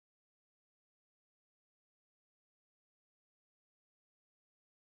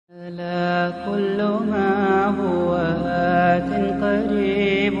For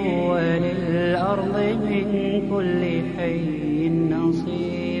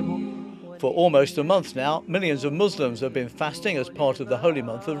almost a month now, millions of Muslims have been fasting as part of the holy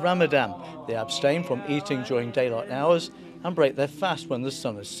month of Ramadan. They abstain from eating during daylight hours and break their fast when the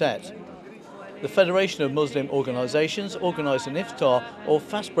sun has set. The Federation of Muslim Organisations organised an Iftar or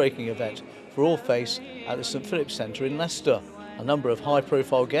fast-breaking event for all faiths at the St Philip's Centre in Leicester. A number of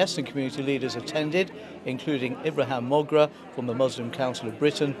high-profile guests and community leaders attended, including Ibrahim Mogra from the Muslim Council of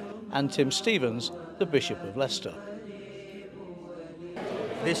Britain and Tim Stevens, the Bishop of Leicester.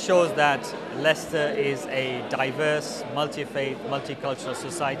 This shows that Leicester is a diverse, multi-faith, multicultural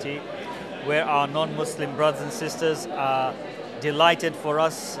society where our non-Muslim brothers and sisters are delighted for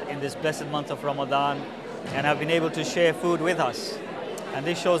us in this blessed month of Ramadan and have been able to share food with us. And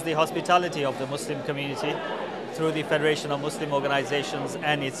this shows the hospitality of the Muslim community through the Federation of Muslim Organisations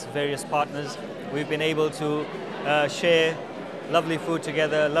and its various partners. We've been able to share lovely food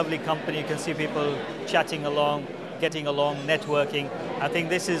together, lovely company. You can see people chatting along, getting along, networking. I think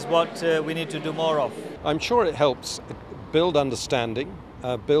this is what we need to do more of. I'm sure it helps build understanding,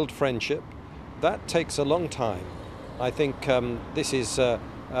 build friendship. That takes a long time. I think this is a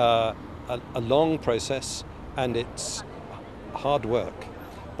long process and it's hard work,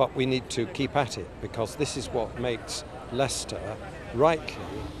 but we need to keep at it because this is what makes Leicester rightly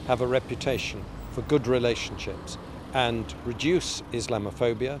have a reputation for good relationships and reduce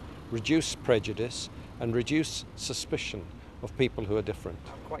Islamophobia, reduce prejudice and reduce suspicion of people who are different.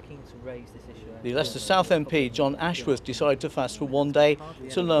 I'm quite keen to raise this issue. The Leicester South MP John Ashworth decided to fast for one day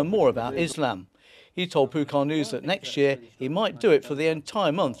to learn more about Islam. He told Pukar News that next year he might do it for the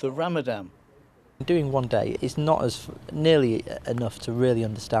entire month of Ramadan. Doing one day is not as nearly enough to really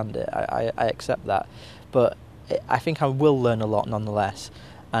understand it. I accept that, but I think I will learn a lot nonetheless.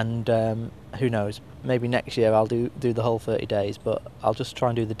 And who knows, maybe next year I'll do the whole 30 days, but I'll just try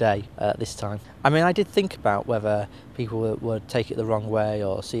and do the day this time. I mean, I did think about whether people would take it the wrong way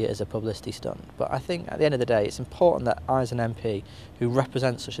or see it as a publicity stunt, but I think at the end of the day it's important that I as an MP who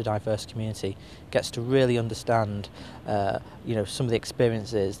represents such a diverse community gets to really understand some of the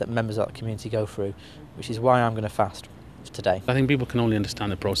experiences that members of that community go through, which is why I'm going to fast today. I think people can only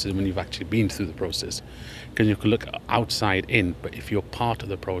understand the process when you've actually been through the process, because you can look outside in, but if you're part of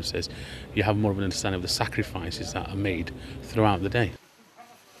the process you have more of an understanding of the sacrifices that are made throughout the day.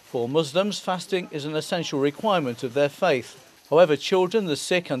 For Muslims, fasting is an essential requirement of their faith. However, children, the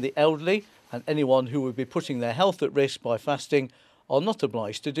sick and the elderly and anyone who would be putting their health at risk by fasting are not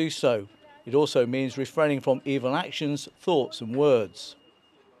obliged to do so. It also means refraining from evil actions, thoughts and words.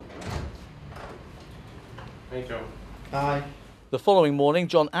 Thank you. Bye. The following morning,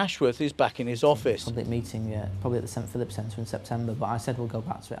 John Ashworth is back in his office. Public meeting, probably at the St Philip's Centre in September, but I said we'll go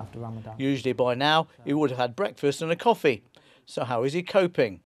back to it after Ramadan. Usually by now, he would have had breakfast and a coffee. So how is he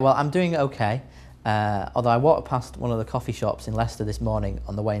coping? Well, I'm doing okay, although I walked past one of the coffee shops in Leicester this morning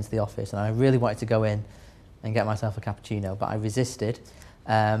on the way into the office, and I really wanted to go in and get myself a cappuccino, but I resisted.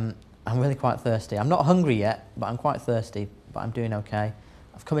 I'm really quite thirsty. I'm not hungry yet, but I'm quite thirsty, but I'm doing okay.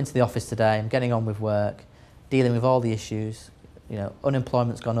 I've come into the office today, I'm getting on with work, dealing with all the issues.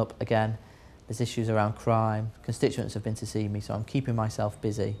 Unemployment's gone up again, there's issues around crime, constituents have been to see me, so I'm keeping myself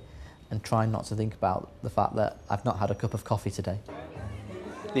busy and trying not to think about the fact that I've not had a cup of coffee today.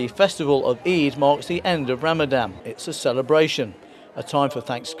 The festival of Eid marks the end of Ramadan. It's a celebration, a time for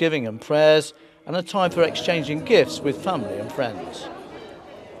thanksgiving and prayers, and a time for exchanging gifts with family and friends.